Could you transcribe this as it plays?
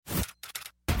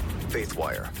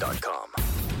Faithwire.com.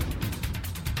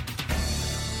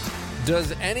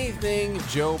 Does anything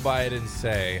Joe Biden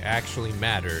say actually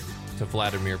matter to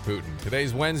Vladimir Putin?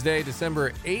 Today's Wednesday,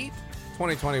 December 8th,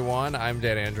 2021. I'm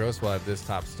Dan Andros. We'll have this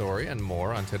top story and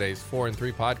more on today's 4 and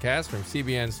 3 podcast from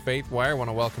CBN's Faithwire. I want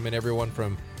to welcome in everyone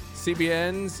from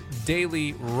CBN's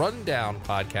Daily Rundown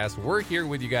podcast. We're here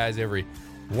with you guys every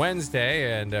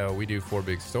Wednesday, and we do 4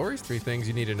 big stories, 3 things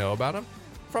you need to know about them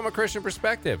from a Christian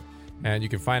perspective. And you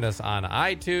can find us on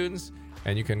iTunes,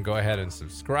 and you can go ahead and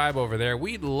subscribe over there.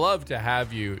 We'd love to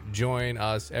have you join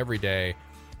us every day.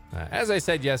 As I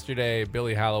said yesterday,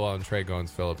 Billy Hallowell and Tré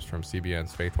Goins-Phillips from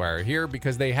CBN's Faithwire are here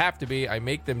because they have to be. I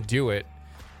make them do it,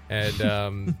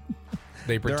 and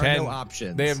they pretend there are no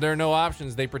options. There are no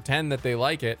options. They pretend that they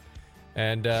like it,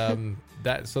 and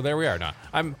so there we are. Now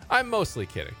I'm mostly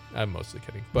kidding.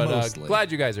 But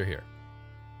glad you guys are here.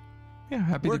 Yeah,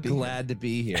 happy We're to be glad to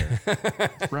be here.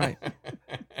 Right.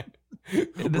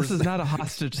 This is not a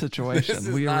hostage situation.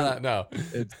 No,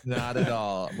 It's not at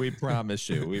all. We promise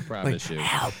you. We promise you.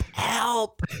 Help.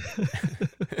 All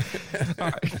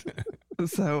right.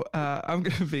 So I'm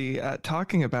going to be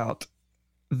talking about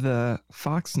the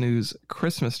Fox News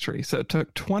Christmas tree. So it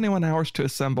took 21 hours to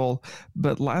assemble,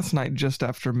 but last night, just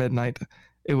after midnight,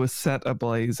 it was set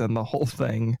ablaze and the whole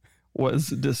thing was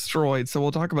destroyed. So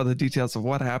we'll talk about the details of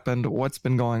what happened, what's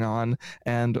been going on,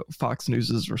 and Fox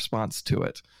News's response to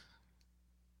it.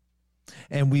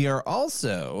 And we are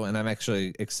also, and I'm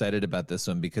actually excited about this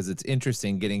one because it's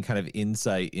interesting getting kind of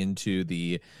insight into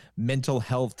the mental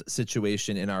health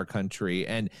situation in our country.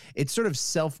 And it's sort of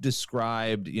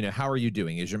self-described, how are you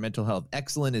doing? Is your mental health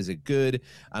excellent? Is it good?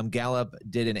 Gallup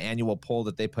did an annual poll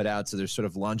that they put out. So there's sort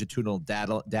of longitudinal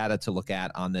data to look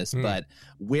at on this, but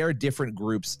where different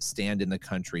groups stand in the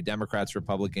country, Democrats,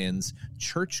 Republicans,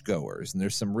 churchgoers. And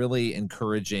there's some really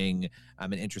encouraging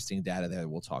and interesting data that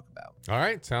we'll talk about. All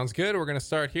right. Sounds good. We're going to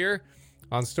start here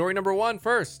on story number 1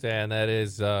 first, and that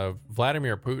is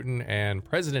Vladimir Putin and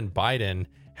President Biden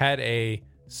had a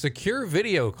secure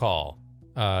video call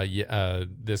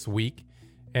this week,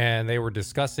 and they were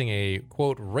discussing a,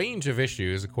 quote, range of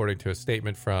issues, according to a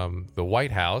statement from the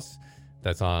White House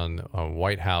that's on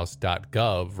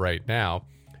whitehouse.gov right now.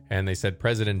 And they said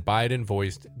President Biden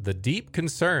voiced the deep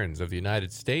concerns of the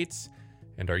United States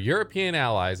and our European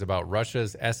allies about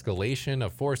Russia's escalation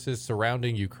of forces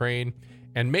surrounding Ukraine,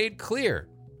 and made clear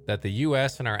that the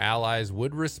U.S. and our allies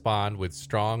would respond with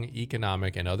strong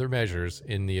economic and other measures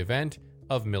in the event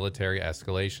of military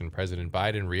escalation. President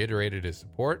Biden reiterated his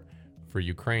support for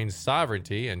Ukraine's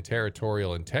sovereignty and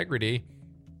territorial integrity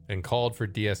and called for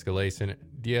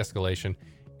de-escalation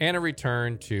and a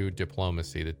return to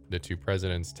diplomacy. The 2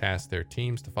 presidents tasked their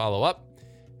teams to follow up,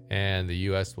 and the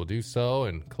U.S. will do so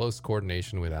in close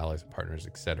coordination with allies and partners,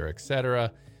 et cetera, et cetera.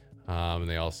 And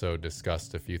they also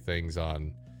discussed a few things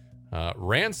on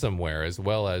ransomware, as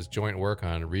well as joint work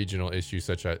on regional issues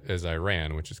such as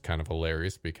Iran, which is kind of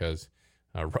hilarious because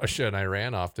Russia and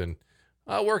Iran often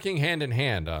working hand in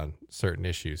hand on certain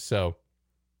issues. So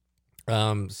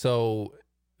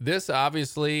this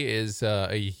obviously is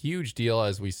a huge deal,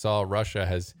 as we saw Russia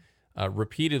has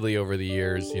repeatedly over the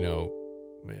years,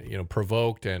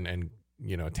 provoked and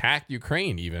attacked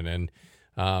Ukraine even, and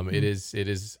it is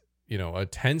a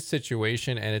tense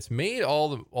situation, and it's made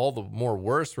all the more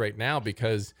worse right now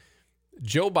because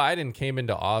Joe Biden came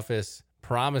into office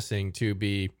promising to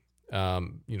be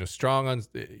strong on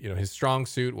his strong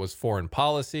suit was foreign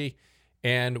policy.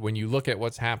 And when you look at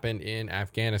what's happened in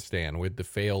Afghanistan with the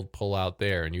failed pullout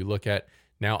there, and you look at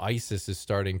now ISIS is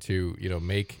starting to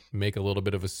make a little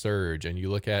bit of a surge, and you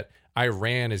look at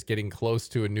Iran is getting close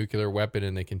to a nuclear weapon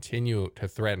and they continue to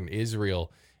threaten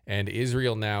Israel. And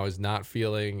Israel now is not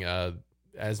feeling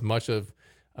as much of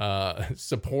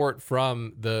support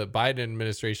from the Biden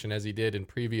administration as he did in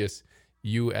previous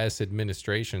U.S.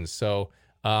 administrations. So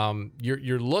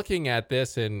you're looking at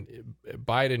this and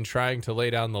Biden trying to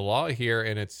lay down the law here,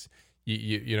 and it's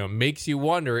makes you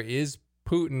wonder, is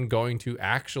Putin going to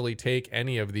actually take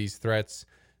any of these threats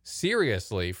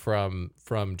seriously from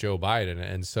Joe Biden?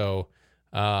 And so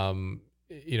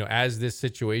as this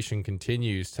situation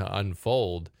continues to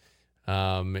unfold,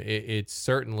 it's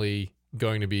certainly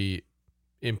going to be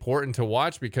important to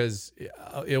watch, because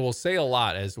it will say a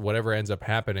lot, as whatever ends up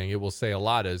happening, it will say a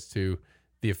lot as to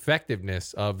the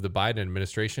effectiveness of the Biden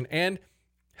administration and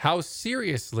how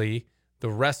seriously the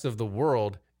rest of the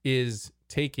world is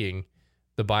taking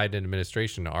the Biden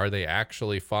administration. Are they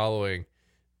actually following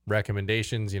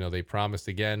recommendations? They promised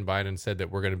again. Biden said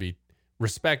that we're going to be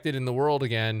respected in the world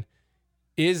again.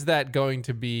 Is that going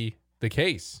to be the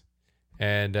case?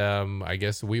 And I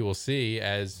guess we will see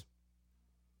as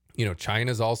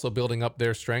China's also building up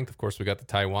their strength. Of course, we got the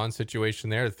Taiwan situation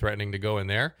there, threatening to go in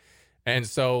there. And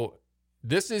so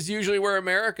this is usually where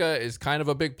America is kind of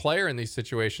a big player in these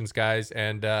situations, guys.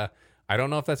 And I don't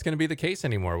know if that's going to be the case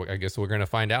anymore. I guess we're going to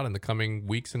find out in the coming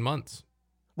weeks and months.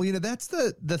 Well, that's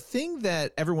the thing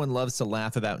that everyone loves to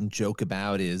laugh about and joke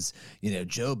about is,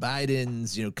 Joe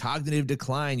Biden's, cognitive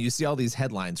decline. You see all these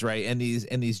headlines, right? And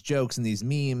these jokes and these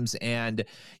memes. And,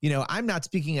 I'm not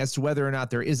speaking as to whether or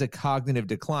not there is a cognitive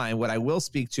decline. What I will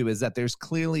speak to is that there's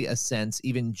clearly a sense,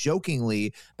 even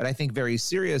jokingly, but I think very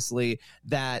seriously,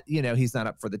 that, he's not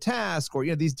up for the task, or,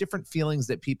 these different feelings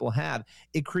that people have.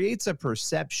 It creates a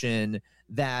perception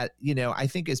that, I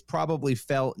think is probably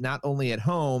felt not only at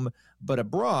home, but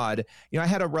abroad. I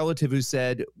had a relative who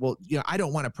said, well, I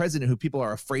don't want a president who people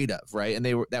are afraid of, right?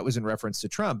 And that was in reference to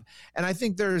Trump. And I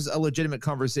think there's a legitimate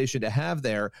conversation to have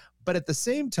there. But at the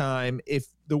same time, if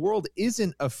the world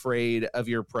isn't afraid of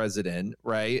your president,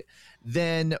 right,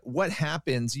 then what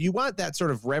happens? You want that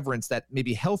sort of reverence, that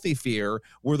maybe healthy fear,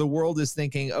 where the world is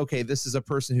thinking, okay, this is a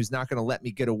person who's not going to let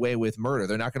me get away with murder.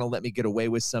 They're not going to let me get away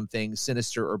with something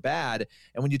sinister or bad.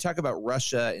 And when you talk about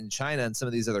Russia and China and some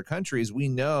of these other countries, we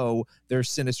know there's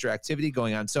sinister activity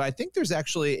going on. So I think there's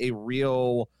actually a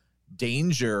real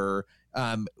danger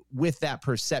with that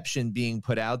perception being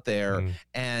put out there,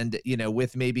 and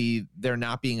with maybe there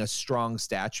not being a strong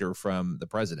stature from the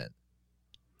president.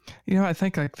 I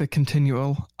think like the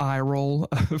continual eye roll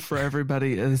for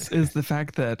everybody is the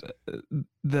fact that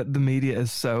the media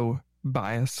is so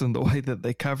biased in the way that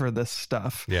they cover this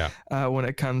stuff. When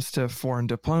it comes to foreign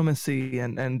diplomacy,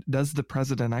 and does the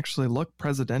president actually look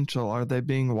presidential? Are they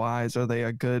being wise? Are they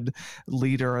a good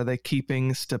leader? Are they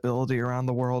keeping stability around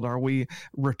the world? Are we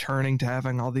returning to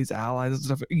having all these allies and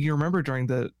stuff? You remember during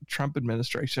the Trump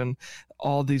administration,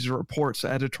 all these reports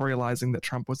editorializing that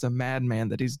Trump was a madman,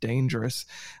 that he's dangerous.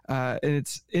 And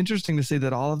it's interesting to see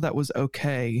that all of that was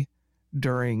okay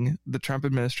during the Trump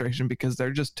administration, because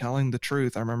they're just telling the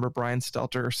truth. I remember Brian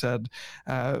Stelter said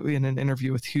in an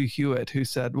interview with Hugh Hewitt, who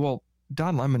said, well,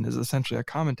 Don Lemon is essentially a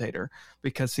commentator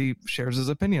because he shares his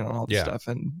opinion on all this stuff.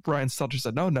 And Brian Stelter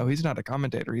said, no, he's not a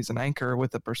commentator. He's an anchor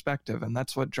with a perspective. And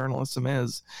that's what journalism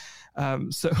is.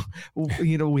 So,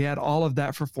 we had all of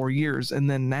that for 4 years. And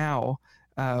then now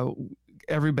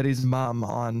everybody's mum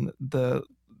on the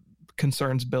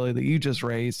concerns, Billy, that you just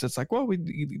raised. It's like, well,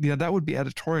 that would be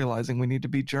editorializing. We need to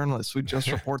be journalists. We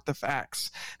just report the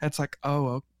facts. It's like,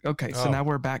 okay. So now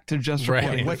we're back to just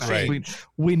reporting the facts. Right.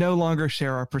 We no longer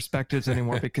share our perspectives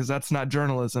anymore because that's not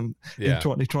journalism in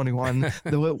 2021,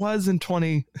 though it was in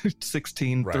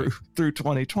 2016 through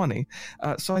 2020.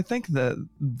 So I think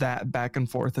that back and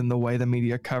forth in the way the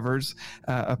media covers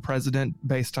a president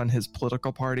based on his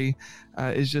political party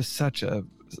is just such a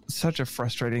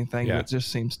frustrating thing that just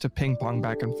seems to ping pong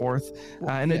back and forth.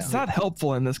 And it's not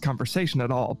helpful in this conversation at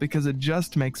all, because it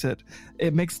just makes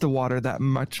the water that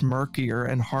much murkier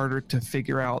and harder to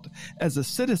figure out as a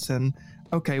citizen.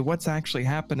 Okay, what's actually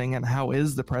happening and how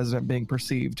is the president being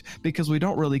perceived? Because we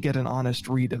don't really get an honest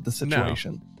read of the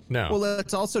situation. No. Well,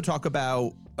 let's also talk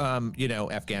about,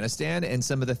 Afghanistan and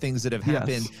some of the things that have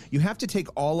happened. Yes. You have to take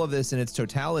all of this in its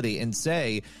totality and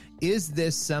say,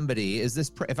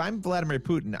 if I'm Vladimir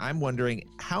Putin, I'm wondering,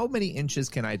 how many inches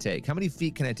can I take? How many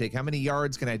feet can I take? How many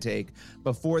yards can I take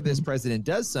before this president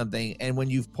does something? And when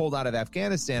you've pulled out of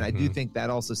Afghanistan, I do think that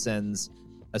also sends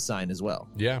a sign as well.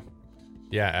 Yeah,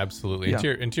 absolutely.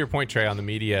 Yeah. And to your point, Trey, on the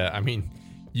media, I mean,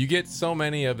 you get so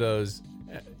many of those,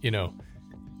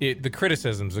 the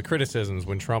criticisms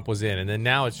when Trump was in, and then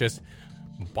now it's just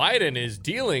Biden is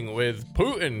dealing with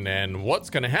Putin and what's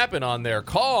going to happen on their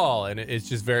call, and it's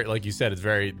just very, like you said, it's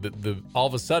very all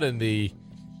of a sudden the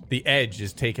edge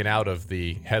is taken out of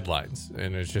the headlines,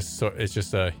 and it's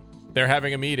just they're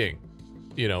having a meeting,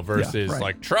 versus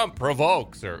like Trump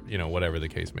provokes, or whatever the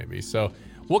case may be. So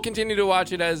we'll continue to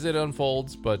watch it as it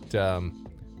unfolds, but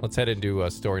let's head into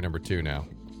story number 2 now.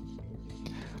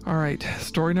 All right,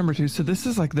 story number 2. So this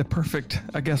is like the perfect,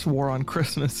 I guess, war on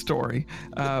Christmas story.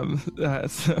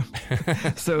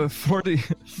 So 40,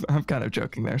 I'm kind of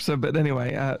joking there. But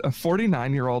anyway, a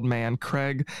 49-year-old man,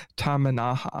 Craig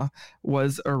Tamanaha,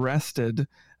 was arrested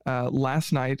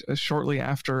last night, shortly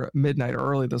after midnight, or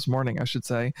early this morning, I should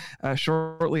say,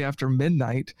 shortly after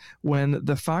midnight, when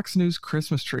the Fox News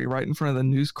Christmas tree right in front of the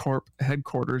News Corp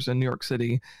headquarters in New York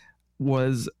City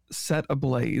was set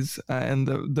ablaze, and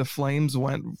the flames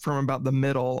went from about the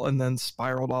middle and then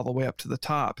spiraled all the way up to the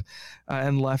top,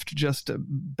 and left just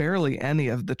barely any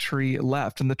of the tree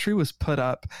left. And the tree was put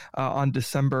up on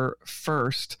December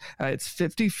 1st. It's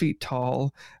 50 feet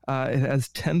tall. It has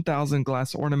 10,000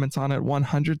 glass ornaments on it,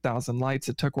 100,000 lights.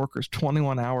 It took workers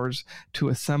 21 hours to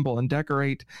assemble and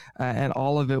decorate, and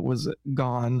all of it was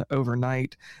gone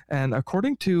overnight. And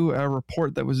according to a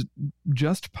report that was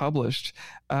just published,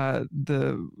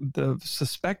 the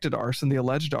suspected arson, the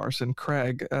alleged arson,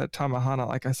 Craig Tamahana,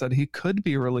 like I said, he could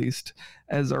be released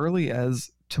as early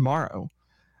as tomorrow.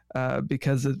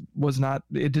 Because it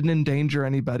didn't endanger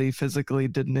anybody physically,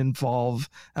 didn't involve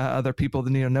other people.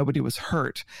 Nobody was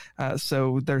hurt.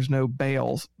 So there's no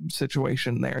bail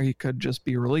situation there. He could just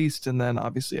be released and then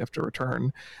obviously have to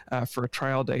return for a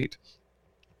trial date.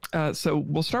 So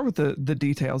we'll start with the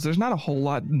details. There's not a whole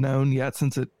lot known yet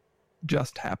since it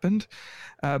just happened.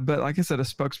 But like I said, a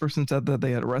spokesperson said that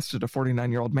they had arrested a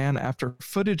 49-year-old man after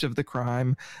footage of the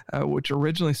crime, which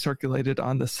originally circulated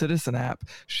on the Citizen app,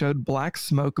 showed black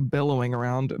smoke billowing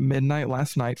around midnight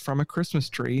last night from a Christmas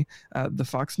tree, the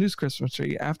Fox News Christmas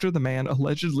tree, after the man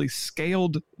allegedly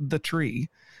scaled the tree.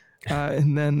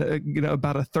 And then,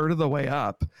 about a third of the way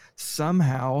up,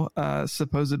 somehow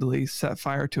supposedly set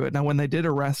fire to it. Now, when they did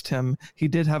arrest him, he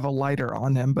did have a lighter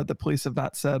on him, but the police have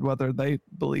not said whether they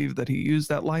believe that he used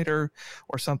that lighter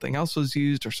or something else was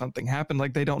used or something happened.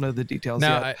 Like, they don't know the details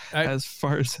yet as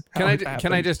far as how it happened.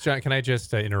 Can I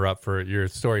just interrupt for your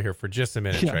story here for just a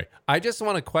minute, Trey? I just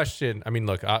want to question. I mean,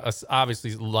 look,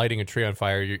 obviously lighting a tree on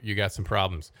fire, you got some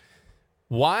problems.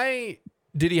 Why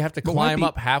did he have to climb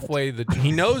up halfway?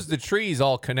 He knows the tree's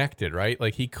all connected, right?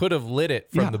 Like, he could have lit it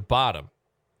from the bottom.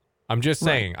 I'm just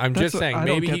saying. I'm just saying.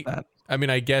 Maybe I mean,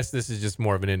 I guess this is just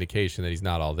more of an indication that he's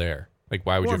not all there. Like,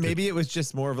 why would you? Or maybe it was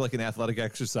just more of like an athletic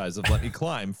exercise of let me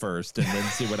climb first and then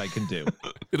see what I can do.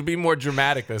 It'll be more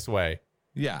dramatic this way.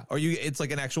 Yeah. Or it's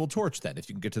like an actual torch then if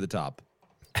you can get to the top.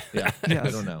 Yeah. Yes.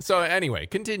 I don't know. So anyway,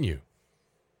 continue.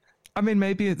 I mean,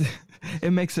 maybe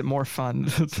it makes it more fun.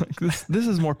 It's like this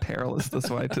is more perilous this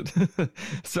way.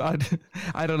 So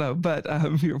I don't know, but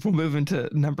we'll move into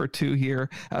number 2 here.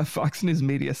 Fox News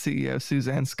Media CEO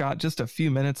Suzanne Scott just a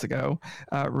few minutes ago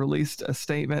released a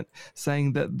statement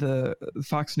saying that the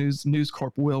Fox News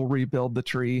Corp will rebuild the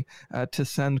tree to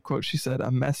send, quote, she said,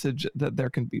 a message that there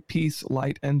can be peace,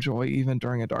 light, and joy even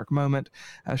during a dark moment.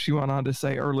 She went on to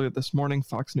say earlier this morning,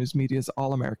 Fox News Media's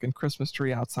All-American Christmas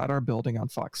tree outside our building on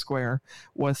Fox Square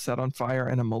was set on fire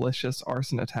in a malicious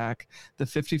arson attack. The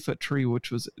 50-foot tree, which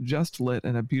was just lit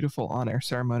in a beautiful on-air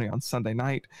ceremony on Sunday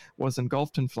night, was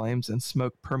engulfed in flames and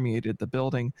smoke permeated the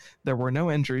building. There were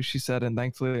no injuries, she said, and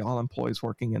thankfully all employees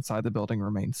working inside the building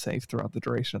remained safe throughout the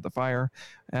duration of the fire.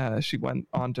 She went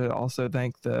on to also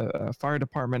thank the fire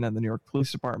department and the New York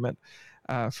Police Department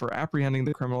for apprehending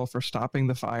the criminal, for stopping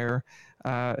the fire,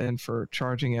 and for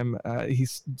charging him.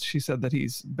 She said that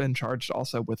he's been charged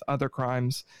also with other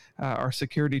crimes. Our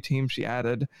security team, she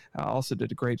added, also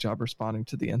did a great job responding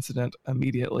to the incident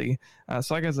immediately.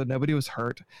 So like I said, nobody was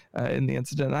hurt in the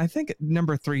incident. And I think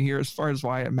number 3 here, as far as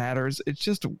why it matters, it's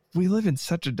just we live in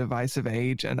such a divisive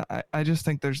age, and I just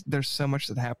think there's so much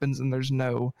that happens, and there's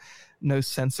no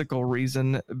sensical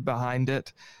reason behind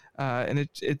it, and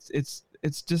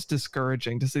it's just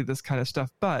discouraging to see this kind of stuff.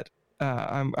 But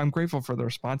I'm grateful for the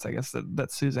response, I guess,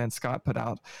 that Suzanne Scott put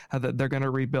out, that they're going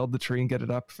to rebuild the tree and get it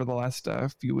up for the last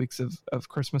few weeks of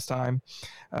Christmas time,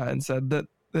 and said that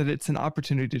it's an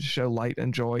opportunity to show light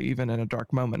and joy even in a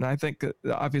dark moment. And I think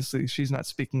obviously she's not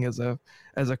speaking as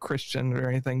a Christian or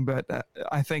anything, but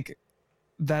I think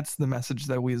that's the message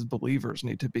that we as believers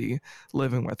need to be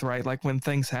living with, right? Like when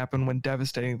things happen, when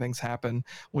devastating things happen,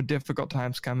 when difficult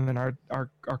times come, and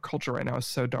our culture right now is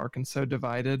so dark and so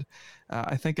divided,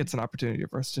 I think it's an opportunity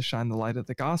for us to shine the light of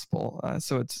the gospel.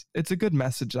 So it's a good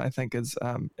message that I think is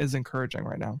encouraging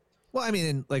right now. Well, I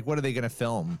mean, like, what are they going to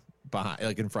film behind,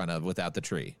 like in front of, without the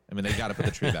tree? I mean, they got to put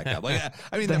the tree back up. Like,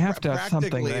 I mean, they have to have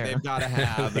something there. They've got to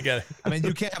have. I mean,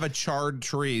 you can't have a charred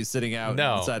tree sitting out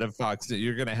inside of Fox.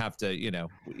 You're going to have to,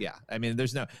 yeah. I mean,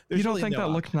 there's you don't really think that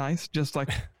looked nice? Just like,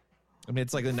 I mean,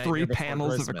 it's like the 3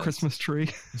 panels of a Christmas tree.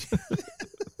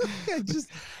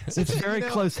 It's very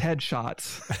close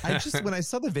headshots. When I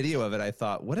saw the video of it, I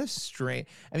thought, what a strange.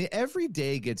 I mean, every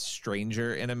day gets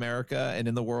stranger in America and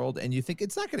in the world, and you think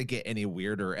it's not going to get any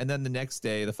weirder. And then the next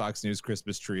day, the Fox News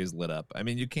Christmas tree is lit up. I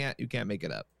mean, you can't make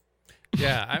it up.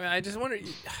 Yeah, I mean, I just wonder.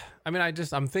 I mean,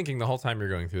 I'm thinking the whole time you're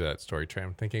going through that story, Trey,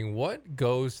 I'm thinking, what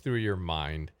goes through your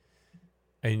mind,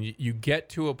 and you get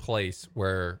to a place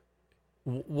where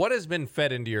what has been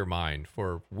fed into your mind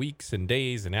for weeks and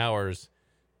days and hours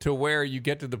to where you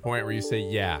get to the point where you say,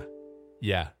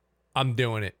 yeah, I'm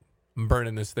doing it. I'm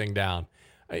burning this thing down.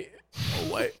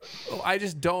 I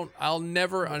just don't. I'll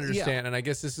never understand, and I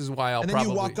guess this is why I'll. And then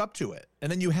probably you walk up to it, and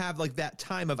then you have like that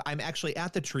time of I'm actually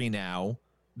at the tree now.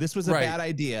 This was a bad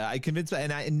idea. I convinced,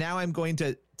 and now I'm going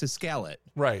to scale it.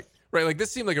 Right. Like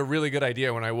this seemed like a really good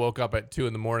idea when I woke up at 2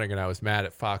 a.m. and I was mad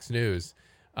at Fox News,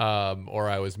 or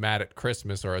I was mad at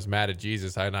Christmas, or I was mad at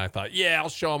Jesus, and I thought, yeah, I'll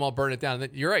show him. I'll burn it down. And then,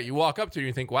 you're right. You walk up to it and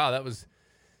you think, wow, that was.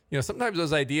 Sometimes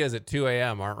those ideas at 2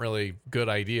 a.m. aren't really good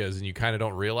ideas, and you kind of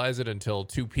don't realize it until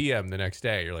 2 p.m. the next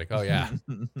day. You're like, oh, yeah,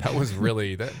 that was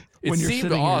really that. It when you're seemed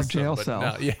sitting awesome, in your jail but cell.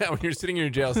 no, when you're sitting in your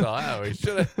jail cell, oh, we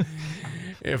should have.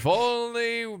 If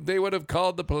only they would have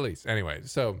called the police. Anyway,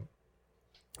 so,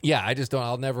 yeah, I just don't.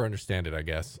 I'll never understand it, I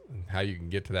guess, how you can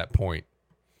get to that point.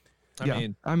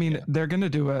 I mean, they're going to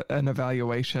do an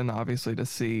evaluation, obviously, to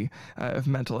see if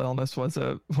mental illness was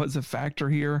a factor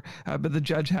here. But the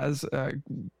judge has.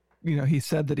 He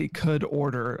said that he could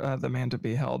order the man to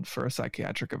be held for a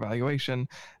psychiatric evaluation,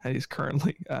 and he's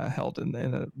currently held in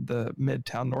the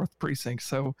Midtown North precinct.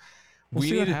 So we'll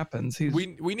see what happens.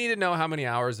 We need to know how many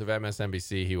hours of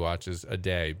MSNBC he watches a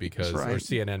day, or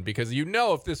CNN, because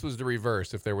if this was the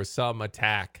reverse, if there was some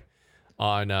attack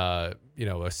on a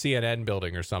CNN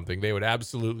building or something, they would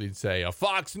absolutely say a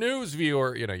Fox News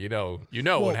viewer.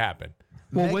 What happened.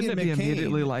 Well, wouldn't it be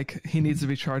immediately like he needs to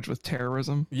be charged with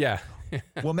terrorism? Yeah.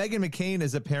 Well, Meghan McCain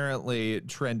is apparently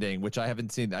trending, which I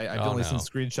haven't seen. I've only seen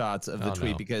screenshots of the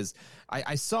tweet because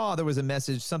I saw there was a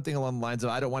message, something along the lines of,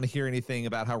 I don't want to hear anything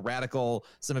about how radical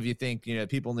some of you think,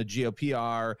 people in the GOP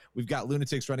are. We've got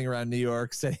lunatics running around New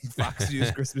York setting Fox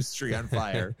News Christmas tree on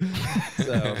fire.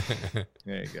 So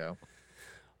there you go.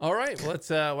 All right. Well, let's,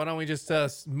 why don't we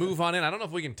just move on in? I don't know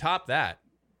if we can top that,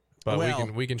 but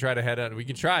we can try to head out. We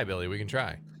can try, Billy. We can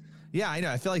try. Yeah, I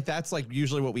know. I feel like that's like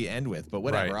usually what we end with, but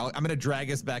whatever. Right. I'm going to drag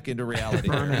us back into reality.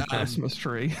 Burning Christmas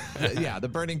tree. Yeah, the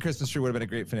burning Christmas tree would have been a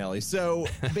great finale. So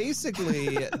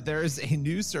basically, there's a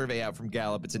new survey out from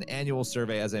Gallup. It's an annual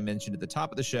survey, as I mentioned at the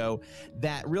top of the show,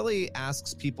 that really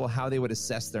asks people how they would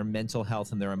assess their mental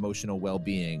health and their emotional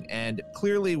well-being. And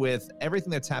clearly, with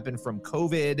everything that's happened from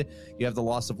COVID, you have the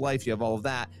loss of life, you have all of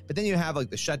that, but then you have like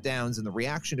the shutdowns and the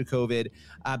reaction to COVID.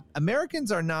 Americans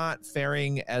are not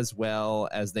faring as well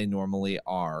as they normally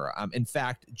are. In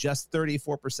fact, just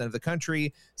 34% of the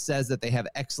country says that they have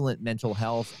excellent mental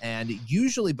health. And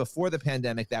usually before the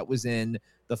pandemic, that was in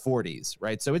the 40s,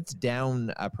 right? So it's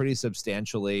down pretty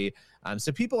substantially.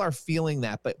 So people are feeling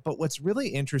that. But what's really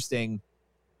interesting,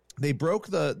 they broke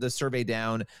the survey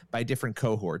down by different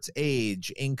cohorts,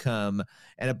 age, income,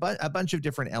 and a bunch of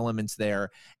different elements there.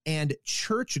 And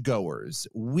churchgoers,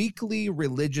 weekly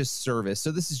religious service,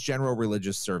 so this is general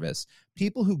religious service,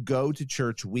 people who go to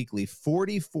church weekly,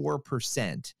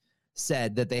 44%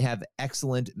 said that they have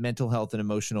excellent mental health and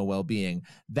emotional well-being.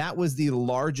 That was the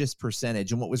largest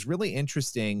percentage. And what was really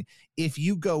interesting, if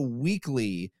you go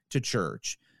weekly to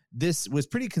church, this was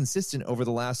pretty consistent over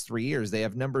the last 3 years. They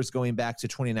have numbers going back to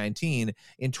 2019.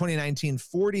 In 2019,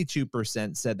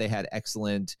 42% said they had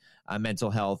excellent mental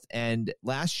health. And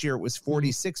last year it was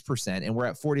 46%, and we're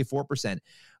at 44%.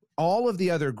 All of the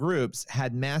other groups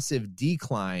had massive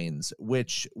declines,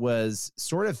 which was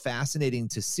sort of fascinating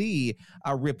to see.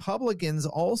 Republicans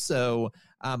also,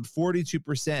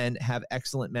 42% have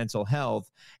excellent mental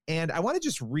health. And I want to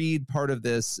just read part of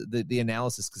this, the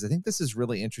analysis, because I think this is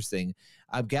really interesting.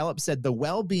 Gallup said the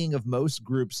well-being of most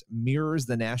groups mirrors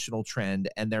the national trend,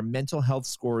 and their mental health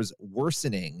scores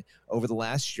worsening over the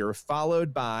last year,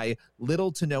 followed by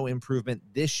little to no improvement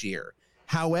this year.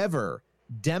 However,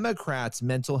 Democrats'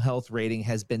 mental health rating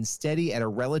has been steady at a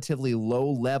relatively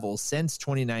low level since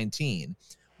 2019,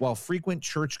 while frequent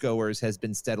churchgoers has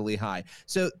been steadily high.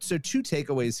 So two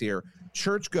takeaways here.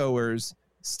 Churchgoers,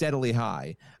 steadily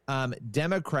high.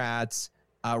 Democrats,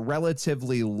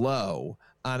 relatively low.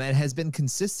 And has been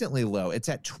consistently low. It's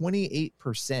at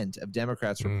 28% of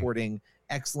Democrats reporting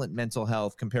excellent mental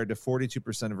health compared to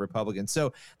 42% of Republicans.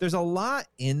 So there's a lot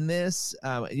in this.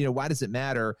 Why does it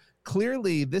matter?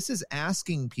 Clearly, this is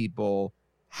asking people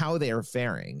how they are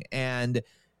faring. And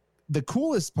the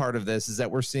coolest part of this is that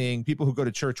we're seeing people who go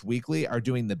to church weekly are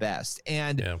doing the best.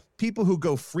 And people who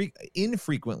go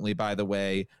infrequently, by the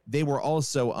way, they were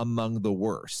also among the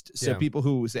worst. So people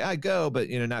who say, I go, but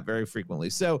not very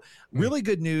frequently. So really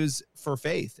good news for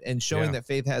Faith, and showing that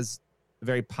Faith has a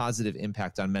very positive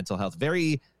impact on mental health.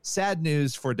 Very sad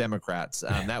news for Democrats.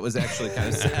 That was actually kind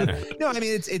of sad. No, I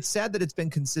mean, it's sad that it's been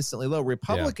consistently low.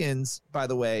 Republicans, by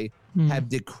the way, have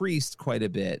decreased quite a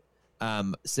bit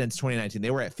since 2019.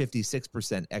 They were at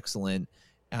 56% excellent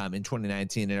in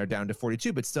 2019 and are down to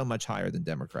 42, but still much higher than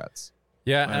Democrats.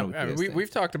 Yeah,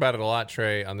 we've talked about it a lot,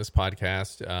 Trey, on this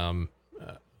podcast.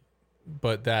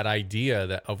 But that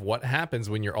idea of what happens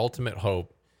when your ultimate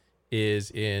hope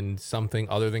is in something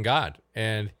other than God.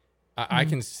 And I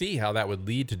can see how that would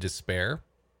lead to despair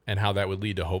and how that would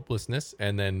lead to hopelessness.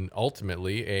 And then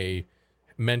ultimately a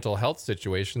mental health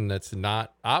situation that's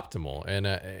not optimal. And,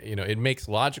 it makes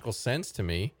logical sense to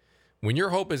me when your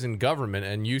hope is in government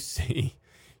and you see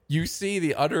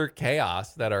the utter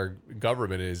chaos that our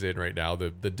government is in right now, the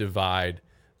divide,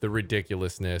 the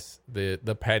ridiculousness,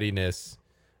 the pettiness,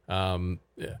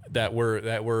 that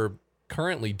we're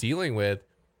currently dealing with.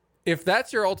 If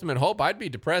that's your ultimate hope, I'd be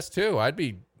depressed too.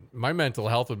 My mental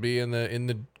health would be in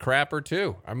the crapper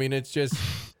too. I mean, it's just,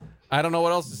 I don't know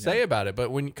what else to say about it. But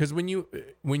when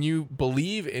you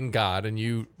believe in God and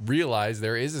you realize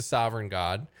there is a sovereign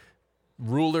God,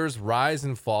 rulers rise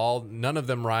and fall. None of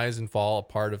them rise and fall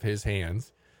apart of his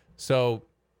hands. So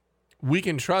we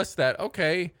can trust that,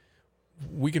 okay,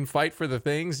 we can fight for the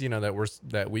things,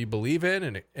 that we believe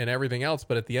in and everything else.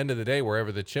 But at the end of the day,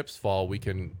 wherever the chips fall, we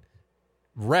can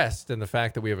rest in the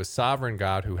fact that we have a sovereign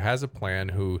God who has a plan,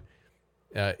 who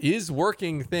is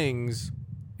working things,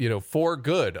 for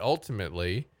good,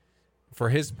 ultimately, for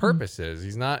his purposes.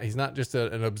 He's not just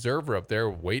an observer up there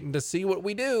waiting to see what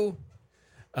we do.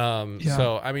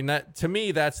 So, I mean, that to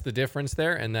me, that's the difference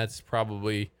there. And that's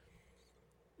probably,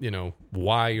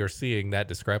 why you're seeing that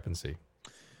discrepancy.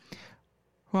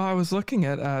 Well, I was looking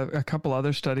at a couple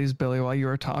other studies, Billy, while you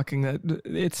were talking, that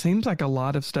it seems like a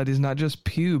lot of studies, not just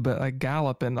Pew, but like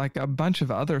Gallup and like a bunch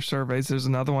of other surveys. There's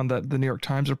another one that the New York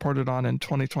Times reported on in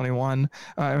 2021,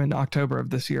 in October of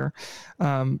this year,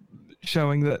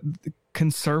 showing that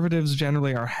conservatives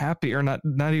generally are happier,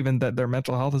 not even that their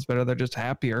mental health is better, they're just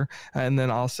happier. And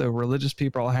then also religious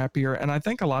people are happier. And I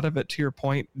think a lot of it, to your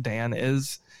point, Dan,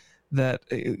 is that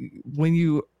when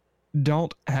you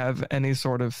don't have any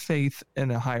sort of faith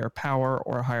in a higher power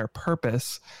or a higher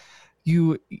purpose,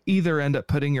 you either end up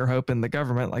putting your hope in the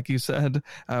government, like you said,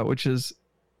 which is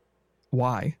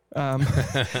why? Why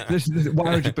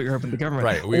would you put your hope in the government?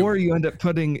 Right. Or you end up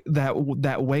putting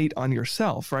that weight on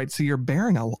yourself, right? So you're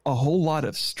bearing a whole lot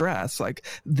of stress. Like,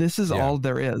 this is all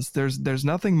there is. There's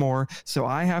nothing more. So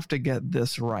I have to get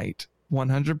this right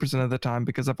 100% of the time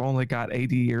because I've only got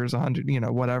 80 years, 100,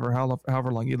 whatever,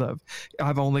 however long you live.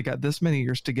 I've only got this many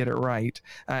years to get it right,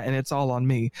 and it's all on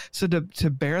me. So to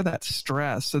bear that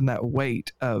stress and that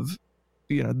weight of,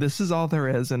 this is all there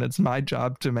is, and it's my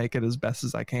job to make it as best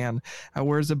as I can.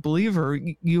 Whereas a believer,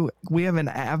 we have an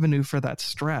avenue for that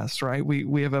stress, right?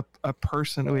 We have a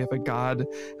person, we have a God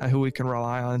who we can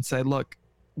rely on and say, look,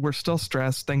 we're still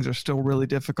stressed. Things are still really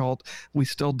difficult. We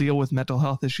still deal with mental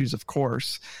health issues, of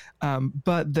course.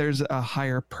 But there's a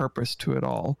higher purpose to it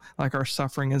all. Like, our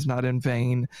suffering is not in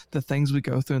vain. The things we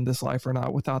go through in this life are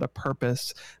not without a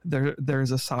purpose.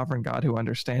 There's a sovereign God who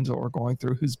understands what we're going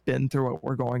through, who's been through what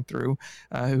we're going through,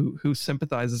 who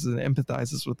sympathizes and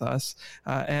empathizes with us,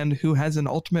 and who has an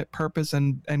ultimate purpose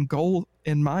and goal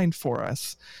in mind for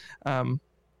us.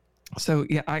 So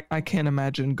yeah, I can't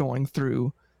imagine going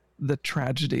through the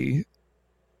tragedy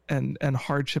and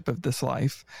hardship of this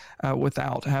life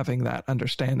without having that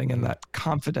understanding and that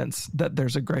confidence that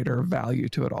there's a greater value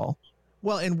to it all.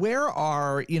 Well, and where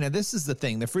are, this is the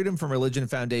thing, the Freedom from Religion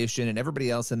Foundation and everybody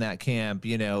else in that camp,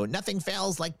 nothing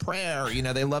fails like prayer.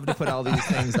 They love to put all these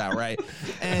things out, right?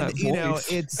 And,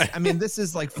 this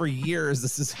is like for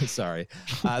years, sorry,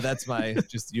 that's my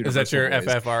just universal Is that your voice.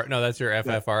 FFR? No, that's your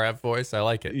FFRF voice. I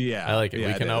like it. Yeah. I like it.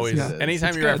 We can always,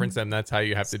 anytime you reference them, that's how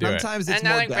you have to do it. Sometimes it's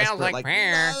more desperate, like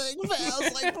prayer. Nothing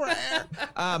fails like prayer.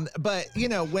 But,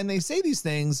 when they say these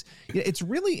things, it's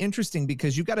really interesting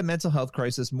because you've got a mental health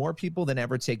crisis, more people than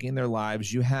ever taking their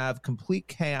lives. You have complete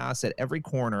chaos at every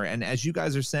corner. And as you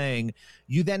guys are saying,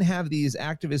 you then have these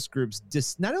activist groups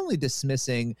not only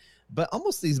dismissing, but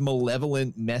almost these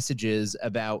malevolent messages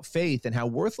about faith and how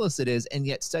worthless it is. And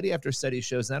yet study after study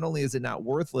shows not only is it not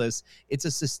worthless, it's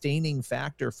a sustaining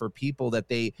factor for people that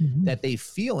they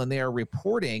feel and they are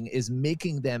reporting is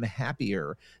making them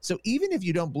happier. So even if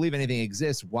you don't believe anything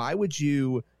exists, why would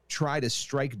you try to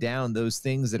strike down those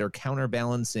things that are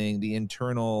counterbalancing the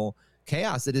internal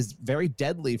chaos that is very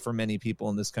deadly for many people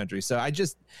in this country? So I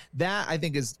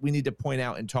think is we need to point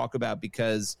out and talk about,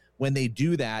 because when they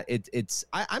do that,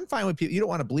 I'm fine with people. You don't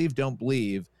want to believe, don't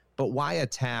believe, but why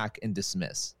attack and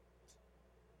dismiss?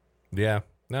 Yeah.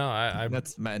 No,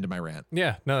 that's my end of my rant.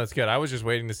 Yeah, no, that's good. I was just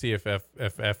waiting to see if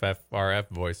FFRF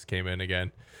voice came in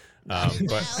again. But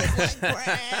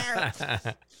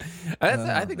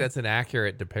I think that's an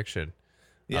accurate depiction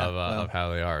of how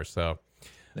they are. So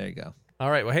there you go. All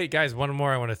right. Well, hey guys, one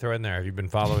more I want to throw in there. Have you been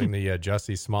following the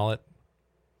Jussie Smollett?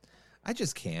 I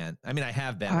just can't. I mean, I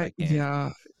have been. I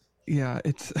can't. yeah,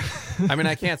 it's. I mean,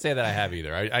 I can't say that I have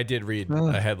either. I did read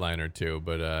a headline or two,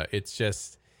 but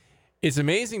it's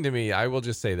amazing to me. I will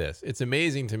just say this. It's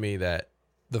amazing to me that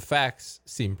the facts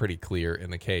seem pretty clear in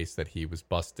the case that he was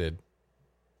busted,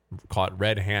 caught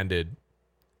red-handed,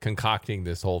 concocting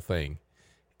this whole thing.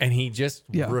 And he just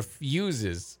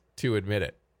refuses to admit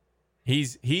it.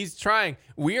 He's trying.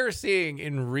 We are seeing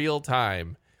in real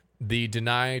time the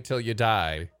deny till you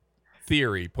die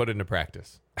theory put into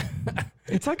practice.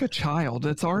 It's like a child.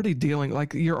 It's already dealing,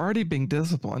 like you're already being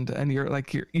disciplined, and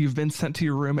you've been sent to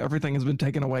your room. Everything has been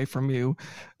taken away from you.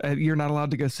 You're not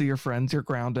allowed to go see your friends. You're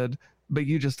grounded, but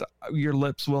your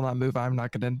lips will not move. I'm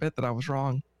not going to admit that I was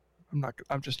wrong.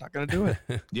 I'm just not going to do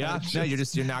it. Yeah, no,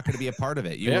 you're not going to be a part of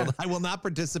it. I will not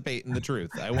participate in the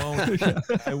truth. I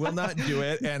won't. I will not do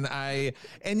it. And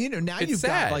now it's you've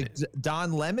sad. got like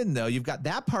Don Lemon though. You've got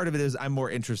that part of it. I'm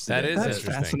more interested. That's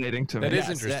fascinating to me. That is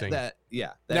interesting.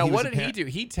 Now, what did he do?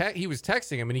 He was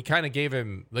texting him, and he kind of gave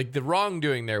him, like, the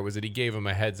wrongdoing there was that he gave him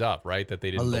a heads up, right? That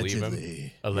they didn't believe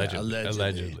him.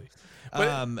 Allegedly.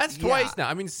 But that's twice now.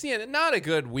 I mean, CNN, not a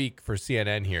good week for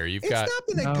CNN here. It's not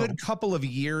been a good couple of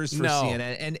years for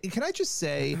CNN. And can I just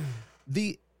say,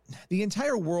 the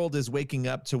entire world is waking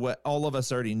up to what all of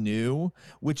us already knew,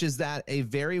 which is that a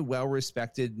very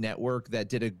well-respected network that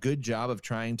did a good job of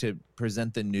trying to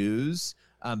present the news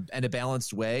in a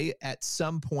balanced way, at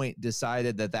some point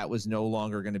decided that was no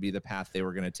longer going to be the path they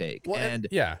were going to take. Well, and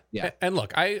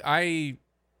look, I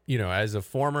as a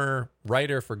former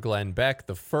writer for Glenn Beck,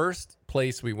 the first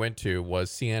place we went to was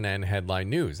CNN Headline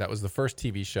News. That was the first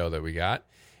TV show that we got.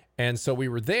 And so we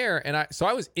were there, and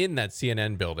I was in that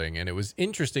CNN building, and it was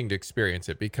interesting to experience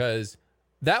it, because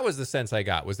that was the sense I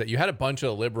got, was that you had a bunch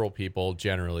of liberal people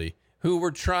generally who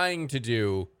were trying to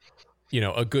do,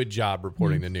 a good job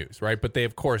reporting the news, right? But they,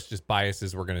 of course, just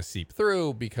biases were going to seep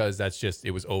through, because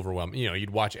it was overwhelming. You'd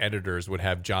watch editors would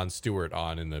have Jon Stewart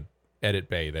on in the edit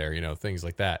bay there, things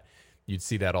like that. You'd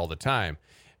see that all the time.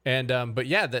 And but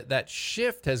yeah, that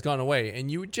shift has gone away,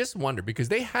 and you would just wonder, because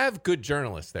they have good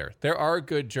journalists there. There are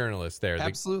good journalists there.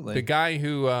 Absolutely. The guy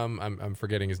who I'm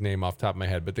forgetting his name off the top of my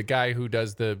head, but the guy who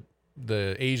does the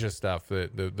Asia stuff,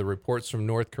 the reports from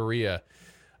North Korea.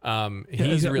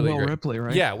 He's really Will great. Ripley,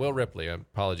 right? Yeah, Will Ripley.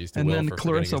 Apologies to Will. And then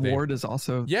Clarissa Ward is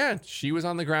also. Yeah, she was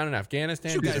on the ground in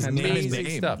Afghanistan. She's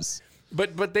amazing stuff.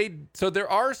 But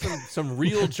there are some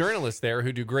real journalists there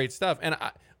who do great stuff. And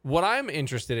what I'm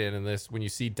interested in this, when you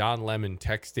see Don Lemon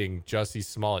texting Jussie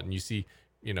Smollett, and you see,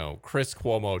 Chris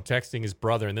Cuomo texting his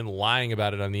brother and then lying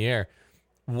about it on the air,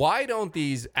 why don't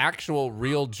these actual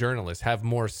real journalists have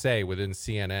more say within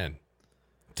CNN?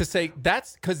 To say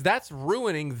that's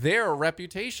ruining their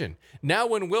reputation. Now,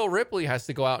 when Will Ripley has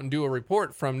to go out and do a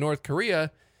report from North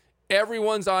Korea,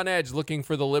 everyone's on edge looking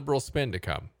for the liberal spin to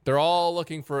come. They're all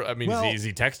looking for, is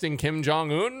he texting Kim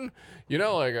Jong-un?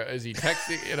 Is he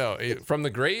texting, from the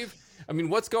grave? I mean,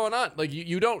 what's going on? Like,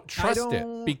 you don't trust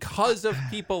it because of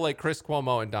people like Chris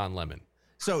Cuomo and Don Lemon.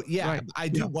 So, right. I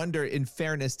do wonder, in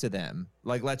fairness to them,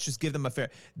 like, let's just give them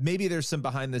maybe there's some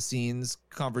behind the scenes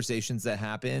conversations that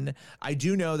happen. I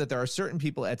do know that there are certain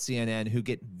people at CNN who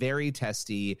get very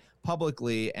testy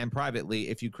publicly and privately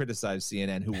if you criticize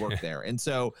CNN who work there. And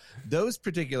so those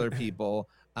particular people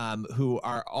who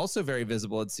are also very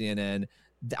visible at CNN,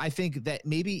 I think that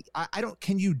maybe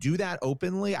can you do that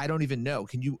openly? I don't even know.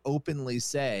 Can you openly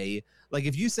say, like,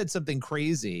 if you said something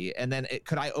crazy and then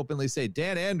could I openly say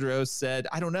Dan Andros said,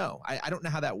 I don't know. I don't know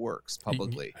how that works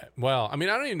publicly. Well, I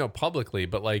don't even know publicly,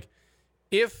 but like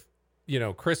if,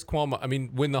 Chris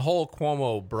Cuomo, when the whole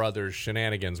Cuomo brothers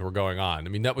shenanigans were going on,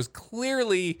 that was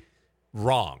clearly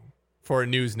wrong for a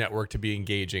news network to be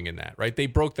engaging in that, right? They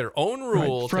broke their own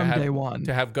rule from day one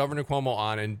to have Governor Cuomo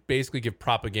on and basically give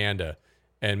propaganda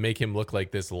and make him look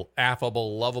like this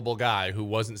affable, lovable guy who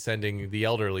wasn't sending the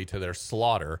elderly to their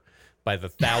slaughter by the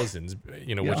thousands,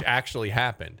 which actually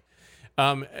happened.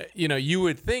 You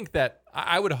would think that,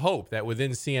 I would hope that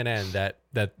within CNN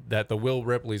that the Will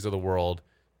Ripleys of the world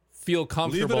feel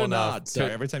comfortable enough.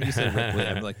 Sorry, every time you say Ripley,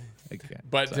 I'm like, okay.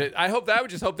 But I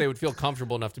would just hope they would feel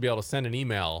comfortable enough to be able to send an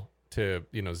email to,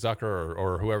 Zucker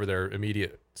or whoever their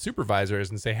immediate supervisor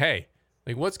is and say, hey,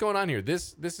 like, what's going on here?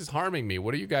 This is harming me.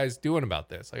 What are you guys doing about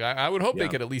this? Like, I would hope they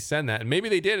could at least send that, and maybe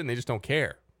they did, and they just don't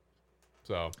care.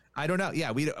 So I don't know.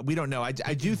 Yeah, we don't know. I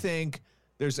do think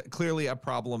there's clearly a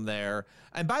problem there.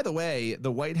 And by the way,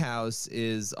 the White House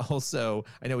is also,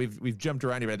 I know we've jumped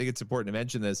around here, but I think it's important to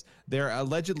mention this. They're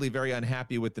allegedly very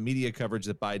unhappy with the media coverage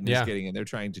that Biden is getting, and they're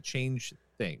trying to change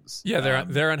things. Yeah,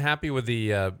 they're unhappy with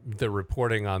the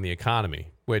reporting on the economy,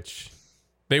 which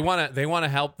They want to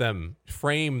help them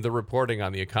frame the reporting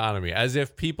on the economy as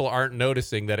if people aren't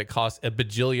noticing that it costs $1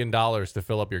 bajillion to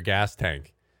fill up your gas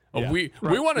tank. Yeah. We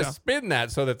want to spin that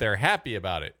so that they're happy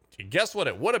about it. Guess what?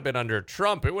 It would have been under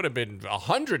Trump. It would have been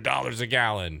 $100 a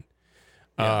gallon.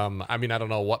 Yeah. I mean, I don't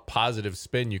know what positive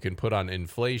spin you can put on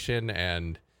inflation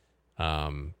and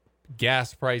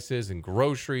gas prices and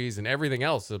groceries and everything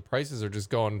else. The prices are just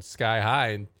going sky high,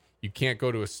 and you can't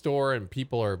go to a store, and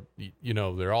people are,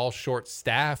 they're all short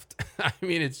staffed. I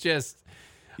mean, it's just,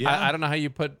 I don't know how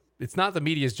you it's not the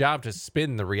media's job to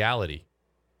spin the reality.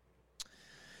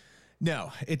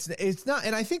 No, it's not.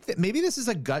 And I think that maybe this is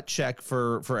a gut check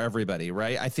for everybody,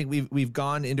 right? I think we've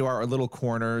gone into our little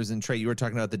corners, and Trey, you were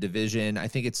talking about the division. I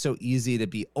think it's so easy to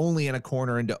be only in a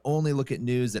corner and to only look at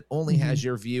news that only has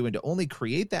your view and to only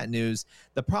create that news.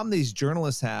 The problem these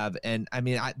journalists have, and I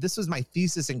mean, this was my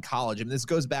thesis in college. I mean, this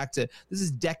goes back to, this is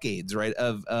decades, right,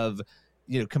 of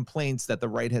complaints that the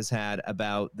right has had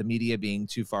about the media being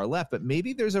too far left. But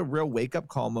maybe there's a real wake-up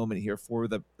call moment here for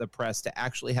the press to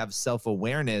actually have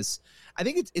self-awareness. I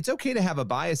think it's okay to have a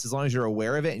bias as long as you're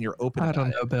aware of it and you're open about it. I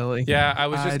don't know, Billy. Yeah, I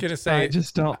was just going to say. I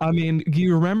just don't. I mean,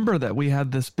 you remember that we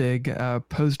had this big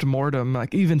post-mortem,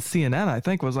 like even CNN, I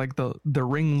think, was like the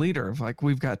ringleader of like,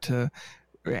 we've got to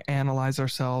analyze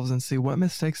ourselves and see what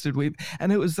mistakes did we,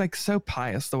 and it was like so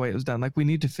pious the way it was done. Like, we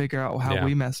need to figure out how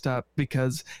we messed up,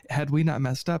 because had we not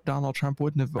messed up, Donald Trump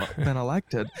wouldn't have been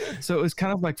elected. So it was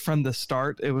kind of like from the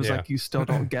start, it was like, you still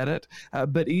don't get it.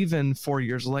 But even 4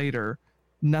 years later,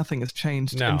 nothing has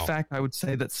changed. No. In fact, I would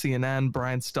say that CNN,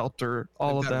 Brian Stelter,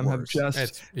 all of them have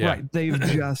just they've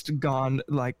just gone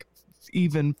like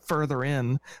even further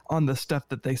in on the stuff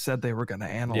that they said they were going to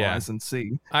analyze and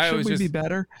see. Should we be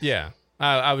better? Yeah.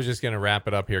 I was just going to wrap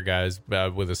it up here, guys,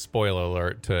 with a spoiler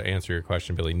alert to answer your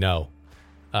question, Billy. No,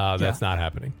 that's not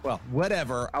happening. Well,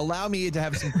 whatever. Allow me to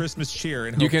have some Christmas cheer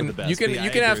and hope for the best. You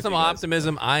can have some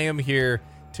optimism. I am here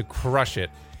to crush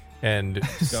it and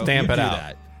stamp it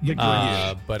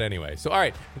out. But anyway, so all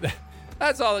right.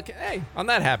 That's all. Hey, on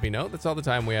that happy note, that's all the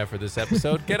time we have for this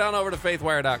episode. Get on over to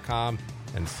faithwire.com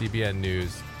and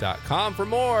cbnnews.com for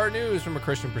more news from a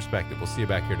Christian perspective. We'll see you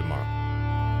back here tomorrow.